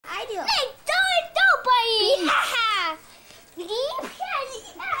you. Hey, don't, buddy.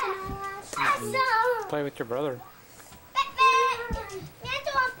 Awesome. Play with your brother. Batman. I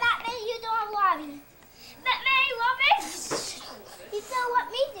don't Batman. You don't love me. Batman, Robin. You don't want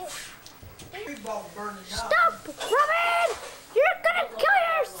me to. Stop, Robin! You're gonna kill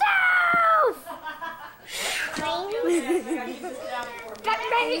yourself!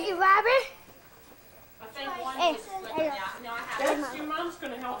 Batman, you Robin? Hey, Your mom's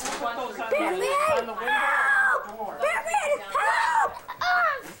gonna help you put those on Batman, the window door. Batman, help!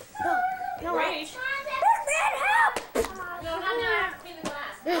 No, Wait. Batman, help! No, not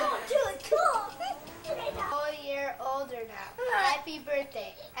Don't do it, cool. A year older now. Happy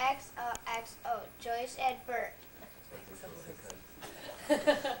birthday. XOXO. Joyce and Bert.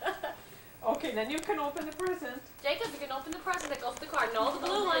 Okay, then you can open the present. Jacob, you can open the present that goes with the card. No, the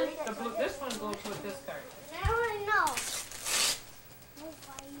blue one. This one goes with this card. Now I know.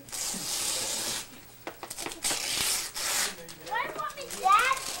 What want me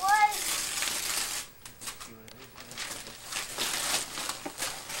that was?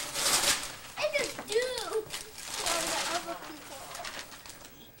 It just do for the other people.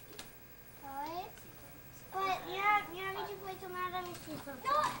 Alright? But you want me to play tomato? Let me see something.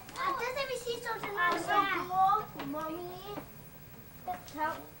 No, does let me see something on that. Mommy.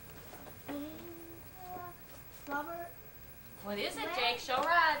 Help. Robert. What is it, Jake? Show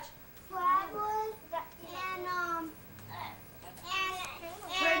Raj. Flatwood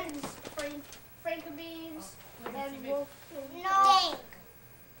and Frank beans and wolf. no.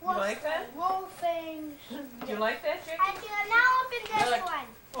 You like that? Wolfing. Do you like that, Jake? I can now open this Look. one.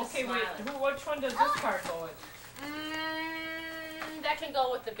 Okay, wait. Which one does this card go with? That can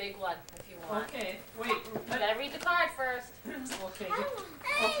go with the big one if you want. Okay, wait. You gotta read the card first. Okay,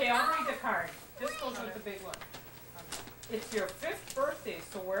 I'll read the card. This goes with the big one. It's your 5th birthday,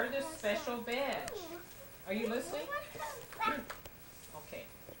 so wear this special badge. Are you listening? Okay.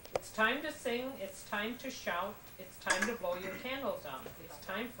 It's time to sing, it's time to shout, it's time to blow your candles out. It's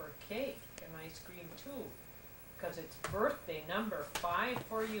time for cake and ice cream too, because it's birthday number 5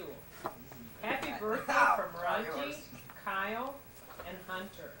 for you. Happy birthday from Raji, Kyle, and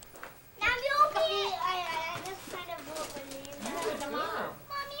Hunter. Now you open it. I just kind of open it. You did tomorrow.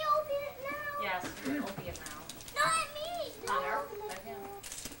 Mommy, open it now. Yes, you can open it now. Not me. No, Hunter, open it let him. now.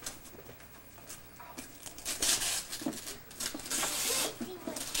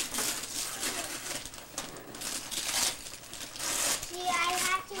 See, I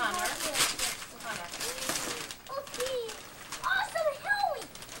have to Hunter. help you. Hunter. Okay. Awesome, Howie.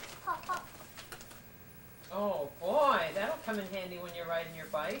 Hop, hop. Oh boy, that'll come in handy when you're riding your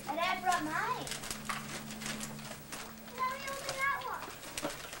bike. And I brought mine. Now you open that one.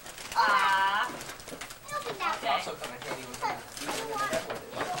 Ah. You open that Okay. one. Also kind of handy when you have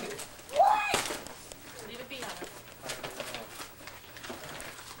with it. What? Leave it be, Hunter.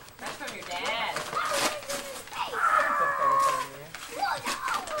 That's from your dad. That was in his face. Whoa, the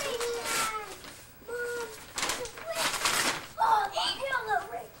opening man. Mom, the ring. Oh, the yellow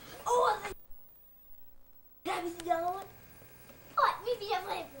ring. Oh, the... That was the yellow one? Oh, maybe the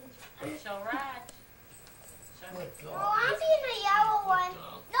red one. Show Raj. Show him. Oh, I'm seeing the yellow one.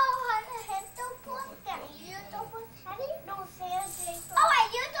 No, I don't put that. You don't put that. No, Sarah. Oh,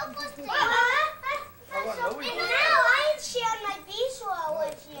 you don't put that. And now I share my visual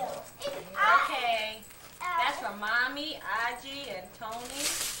with you. Okay. That's from Mommy, Aji, and Tony,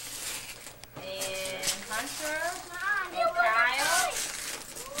 and Hunter, and Kyle.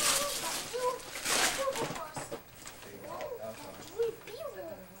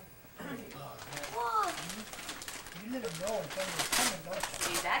 You let him know when somebody's coming, don't you?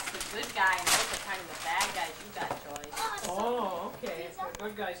 See, that's the good guy, and those are kind of the bad guys you got, Joyce. Oh, okay. The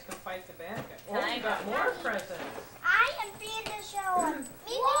good guys can fight the bad guys. Oh, you got more presents. I am being the show.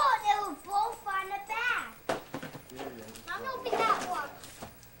 Whoa, they were both on the back. I'm gonna open that one.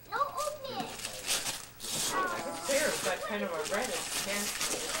 No, open it. There, it's got kind of a reddish tint.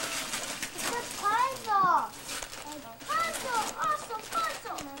 It's a puzzle. Puzzle, awesome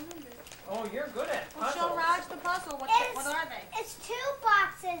puzzle. Oh, you're good at Well, show puzzles. Raj the puzzle. What are they? It's 2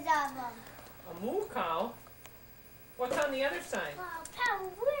 boxes of them. A moo cow. What's on the other side?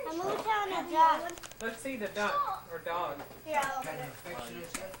 A moose on a dog. Let's see the duck or dog. Here, I'll open Kind it. of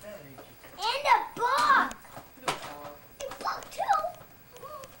affectionate like that, ain't you? And a book. A book too.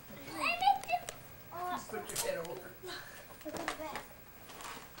 I made it. Put your head over. Look at the back.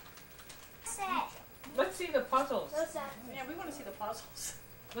 Set. Let's see the puzzles. What's that? Yeah, we want to see the puzzles.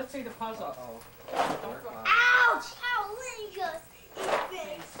 Let's see the puzzle. Ouch! Ow, Lingus.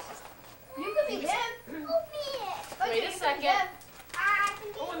 You can be him. Open it. Wait a second.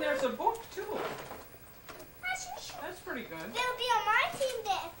 Oh, and there's a pretty good. They'll be on my team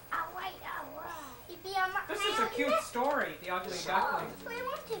then. Alright. You'll be on my This is a cute story, The Ugly Duckling. We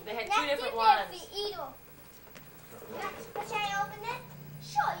want to. They had Let's two different do ones. the eagle. Should I open it?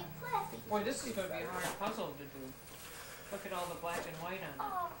 Sure, you play. Boy, this is going to be a hard puzzle to do. Look at all the black and white on it.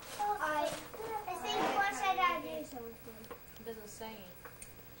 I think what should I do something? It doesn't say.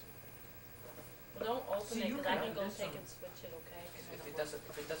 Well, don't open See, it you because I can can go open this take one. and switch it, okay? If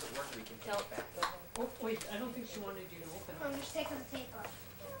it doesn't work, we can take Tell it back. go ahead. Oh, wait, I don't think she wanted you to open it. I'm just taking the tape off.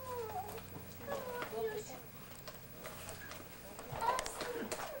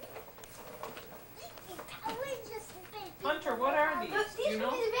 Hunter, what are these? Look, Do these you would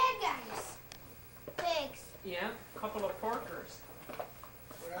know? be the bad guys. Pigs. Yeah, a couple of porkers.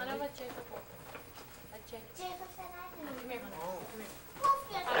 I don't let Jacob open. Let Jacob. Jacob said I Come didn't. here, Hunter. Oh. Come here. Wolf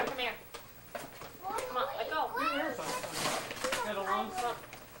Hunter, come here. Come on, let go. Here's something. Got a long Come on.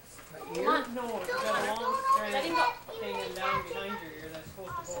 My ear? ear? No, it's got a long strand Let him go. hanging down behind your ear that's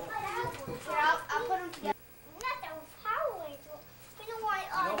supposed to go. Here, I'll put them together. Not the Power Ranger. We don't want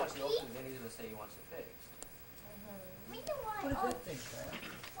You know all once he opens it, then he's gonna say he wants it fixed. We don't want What is all that thing, Kyle?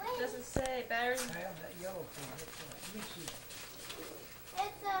 It doesn't say battery. Kyle, that yellow thing, what's that? Let me see that.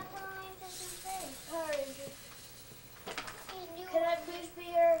 It's a Power Ranger thing. Power Rangers. He knew. Can I please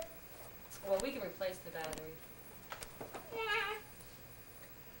be your... Well, we can replace the battery. Nah.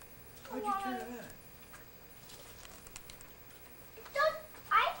 Why'd you turn it on? Don't.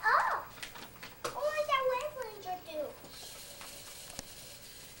 Oh. What did that Red Ranger do?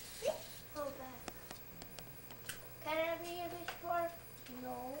 Go back. Can I be your bitch for?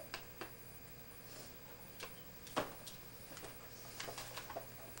 No.